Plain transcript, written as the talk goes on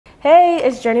Hey,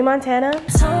 it's Journey Montana.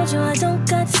 Told you I don't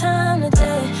got time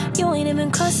today. You ain't even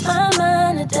crossed my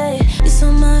mind today. You so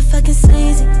motherfucking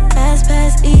sleazy, fast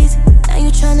pass easy. Now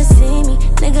you tryna see me,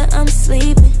 nigga, I'm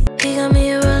sleeping. He got me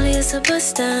early as a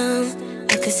bust down.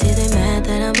 I can see they mad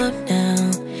that I'm up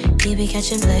now. He be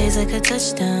catching plays like a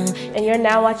touchdown. And you're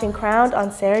now watching Crowned on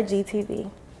SaraG TV.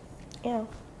 Yeah.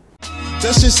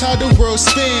 That's just how the world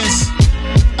spins.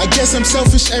 I guess I'm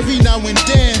selfish every now and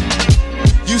then.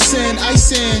 You sin, I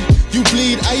sin. You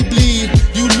bleed, I bleed.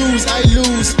 You lose, I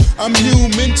lose. I'm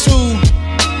human too.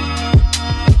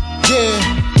 Yeah.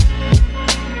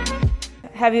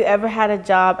 Have you ever had a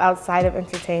job outside of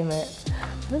entertainment?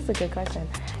 This is a good question.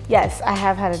 Yes, I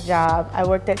have had a job. I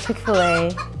worked at Chick-fil-A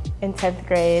in 10th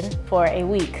grade for a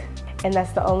week. And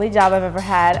that's the only job I've ever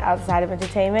had outside of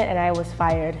entertainment, and I was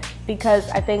fired because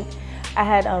I think I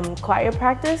had choir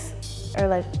practice, or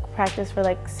like practice for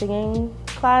like singing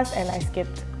class, and I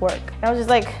skipped work. And I was just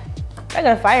like, they're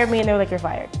gonna fire me, and they were like, you're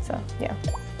fired. So yeah.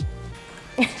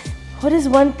 What is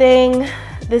one thing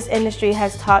this industry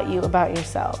has taught you about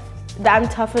yourself? That I'm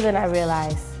tougher than I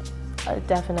realize,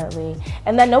 definitely.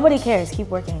 And that nobody cares, keep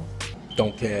working.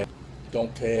 Don't care,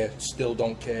 don't care, still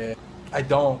don't care. I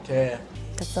don't care.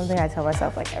 That's something I tell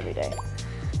myself like every day.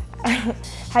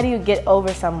 How do you get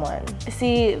over someone?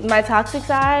 See, my toxic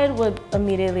side would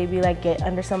immediately be like, get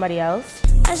under somebody else.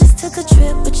 I just took a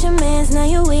trip with your mans, now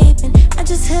you're weeping. I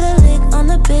just hit a lick on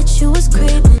the bitch you was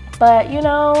creeping. But you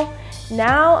know,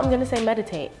 now I'm gonna say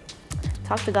meditate.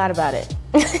 Talk to God about it.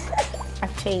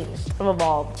 I've changed, I'm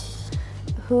evolved.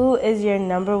 Who is your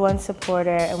 #1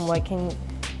 supporter and what can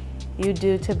you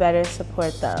do to better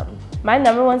support them? My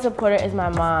 #1 supporter is my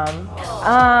mom.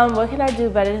 What can I do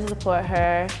better to support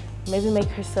her? Maybe make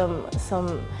her some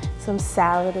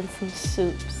salad and some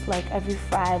soups like every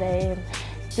Friday, and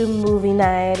do movie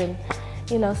night, and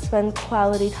you know, spend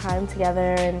quality time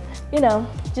together, and you know,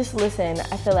 just listen.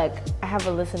 I feel like I have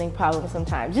a listening problem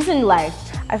sometimes, just in life.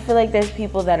 I feel like there's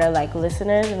people that are like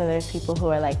listeners, and then there's people who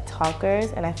are like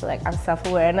talkers, and I feel like I'm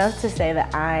self-aware enough to say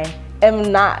that I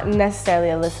am not necessarily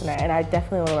a listener, and I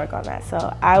definitely want to work on that.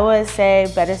 So I would say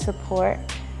better support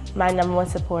my #1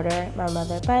 supporter, my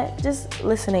mother, but just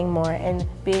listening more and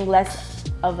being less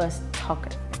of a talker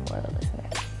and more of a listener.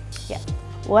 Yeah.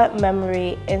 What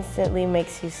memory instantly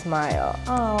makes you smile?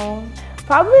 Oh,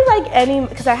 probably like any,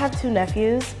 because I have 2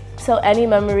 nephews, so any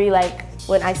memory like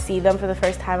when I see them for the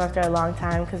first time after a long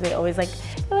time, because they always they're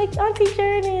like Auntie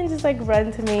Journey, and just like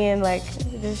run to me and like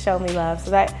just show me love.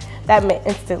 So that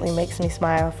instantly makes me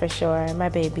smile for sure. My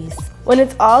babies. When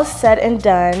it's all said and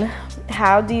done,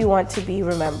 how do you want to be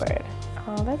remembered?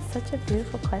 Oh, that's such a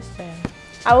beautiful question.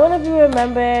 I want to be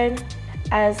remembered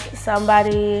as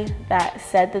somebody that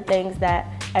said the things that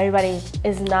everybody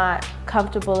is not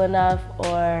comfortable enough,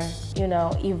 or you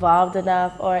know, evolved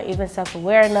enough, or even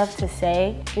self-aware enough to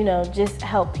say. You know, just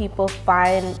help people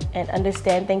find and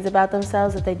understand things about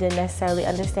themselves that they didn't necessarily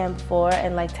understand before,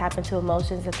 and like tap into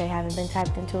emotions that they haven't been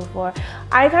tapped into before.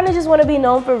 I kind of just want to be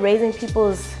known for raising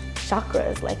people's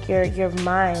chakras, like your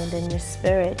mind and your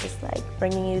spirit, just like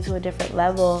bringing you to a different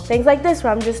level. Things like this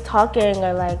where I'm just talking,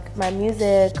 or like my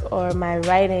music or my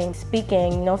writing,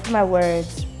 speaking, known for my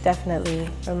words, definitely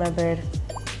remembered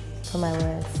for my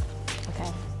words. Okay.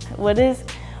 What is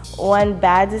one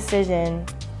bad decision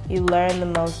you learned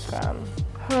the most from?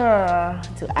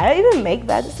 Do I even make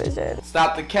bad decisions?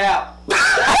 Stop the cap.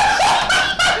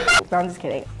 No, I'm just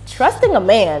kidding. Trusting a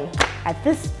man at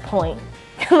this point,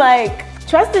 like,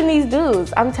 trusting these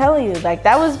dudes, I'm telling you, like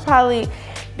that was probably,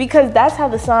 because that's how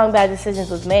the song Bad Decisions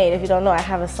was made. If you don't know, I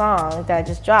have a song that I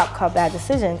just dropped called Bad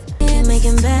Decisions. You're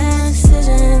making bad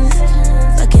decisions,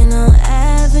 fucking on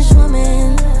average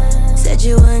woman. Said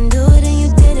you wouldn't do it and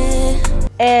you did it.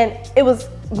 And it was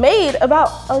made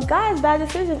about a guy's bad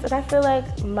decisions, and I feel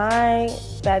like my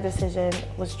bad decision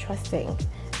was trusting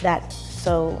that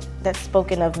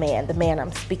spoken of man, the man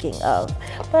I'm speaking of.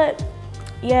 But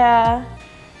yeah,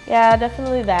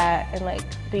 definitely that, and like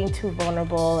being too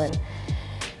vulnerable and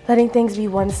letting things be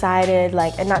one-sided,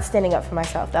 like, and not standing up for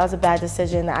myself. That was a bad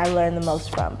decision that I learned the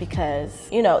most from, because,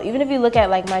 you know, even if you look at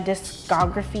like my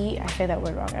discography, I say that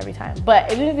word wrong every time,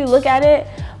 but even if you look at it,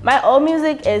 my old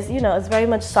music is, you know, it's very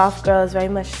much soft girl, it's very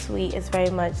much sweet, it's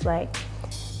very much like,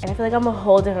 and I feel like I'm a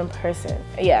whole different person.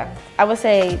 Yeah, I would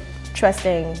say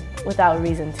trusting without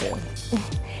reason to.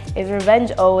 Is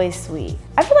revenge always sweet?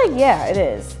 I feel like, yeah, it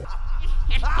is.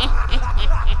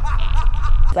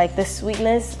 Like the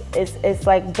sweetness is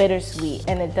like bittersweet,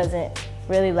 and it doesn't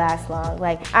really last long.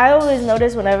 Like I always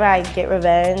notice whenever I get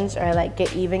revenge or like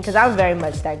get even, because I'm very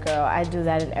much that girl. I do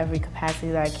that in every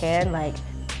capacity that I can. Like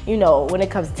you know, when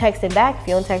it comes to texting back, if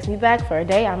you don't text me back for a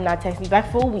day, I'm not texting you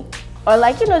back for a week. Or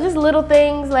like, you know, just little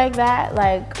things like that,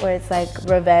 like where it's like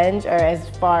revenge, or as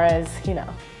far as, you know,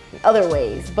 other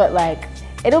ways. But like,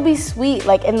 it'll be sweet,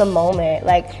 like in the moment.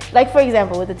 Like for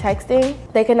example, with the texting,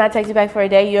 they could not text you back for a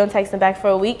day, you don't text them back for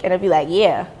a week, and it'll be like,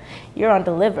 yeah, you're on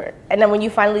delivered. And then when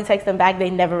you finally text them back, they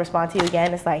never respond to you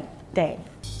again. It's like, dang,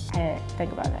 I didn't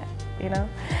think about that, you know?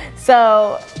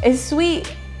 So it's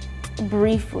sweet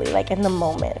briefly, like in the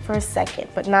moment, for a second,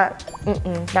 but not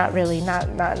really, not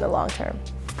in the long term.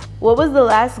 What was the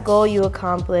last goal you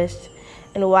accomplished,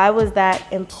 and why was that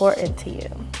important to you?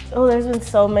 Oh, there's been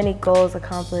so many goals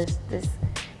accomplished this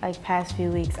like past few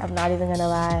weeks. I'm not even gonna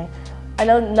lie. I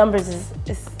know numbers is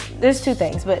there's two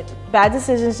things, but Bad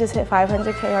Decisions just hit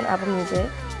 500K on Apple Music.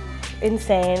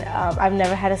 Insane. I've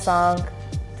never had a song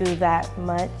do that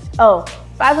much. Oh,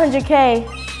 500K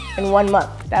in 1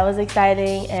 month. That was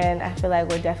exciting, and I feel like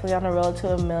we're definitely on the road to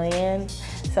 1 million.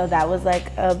 So that was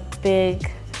like a big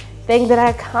thing that I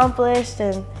accomplished,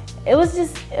 and it was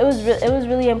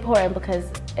really important because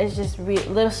it's just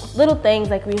little things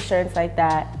like reassurance like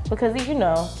that. Because you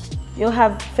know, you'll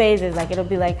have phases, like it'll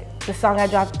be like the song I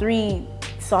dropped 3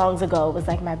 songs ago was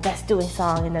like my best doing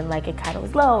song, and then like it kind of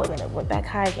was low, and then it went back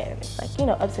high again. It's like, you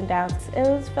know, ups and downs.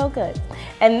 Felt good.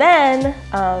 And then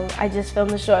I just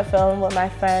filmed a short film with my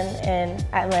friend in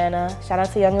Atlanta. Shout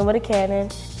out to Youngin' with a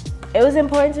Cannon. It was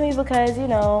important to me because, you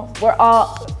know, we're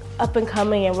all up and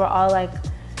coming, and we're all like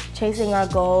chasing our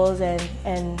goals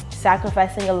and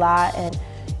sacrificing a lot, and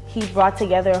he brought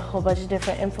together a whole bunch of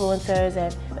different influencers,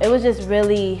 and it was just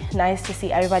really nice to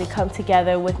see everybody come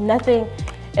together with nothing.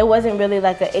 It wasn't really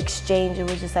like an exchange. It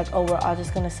was just like, oh, we're all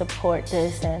just gonna support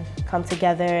this and come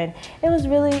together, and it was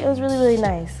really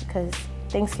nice because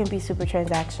things can be super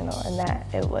transactional, and that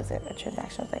it wasn't a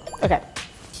transactional thing. Okay.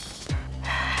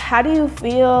 How do you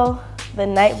feel the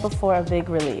night before a big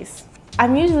release?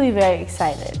 I'm usually very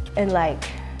excited and like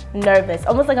nervous,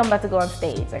 almost like I'm about to go on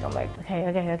stage. Like I'm like,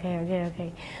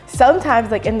 okay.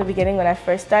 Sometimes like in the beginning when I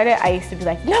first started, I used to be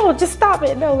like, no, just stop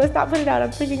it. No, let's not put it out.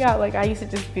 I'm freaking out. Like I used to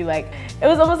just be like, it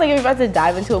was almost like you're about to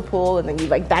dive into a pool and then you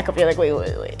like back up, you're like,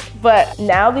 wait. But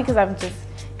now, because I've just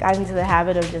gotten into the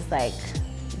habit of just like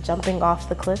jumping off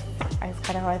the cliff, that's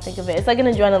kind of how I think of it. It's like an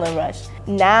adrenaline rush.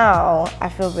 Now I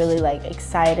feel really like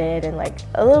excited and like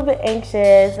a little bit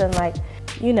anxious, and like,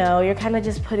 you know, you're kind of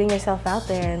just putting yourself out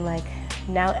there, and like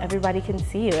now everybody can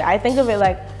see you. I think of it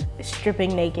like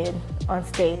stripping naked on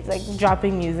stage, like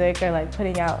dropping music or like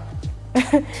putting out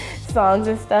songs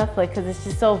and stuff, like, because it's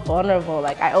just so vulnerable.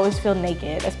 Like I always feel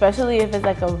naked, especially if it's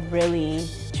like a really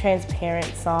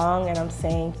transparent song and I'm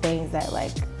saying things that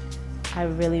like I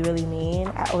really mean.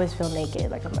 I always feel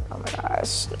naked. Like I'm like, oh my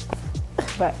gosh.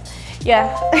 But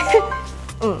yeah.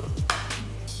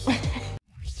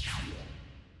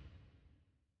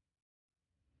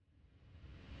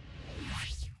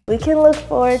 We can look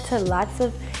forward to lots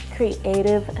of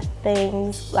creative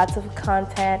things, lots of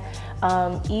content,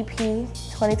 EP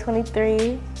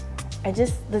 2023, and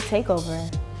just the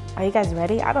takeover. Are you guys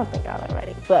ready? I don't think y'all are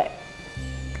ready, but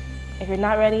if you're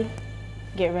not ready,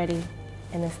 get ready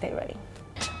and then stay ready.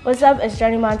 What's up, it's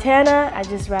Journey Montana. I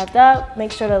just wrapped up.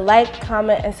 Make sure to like,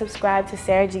 comment, and subscribe to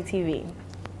SaraG TV.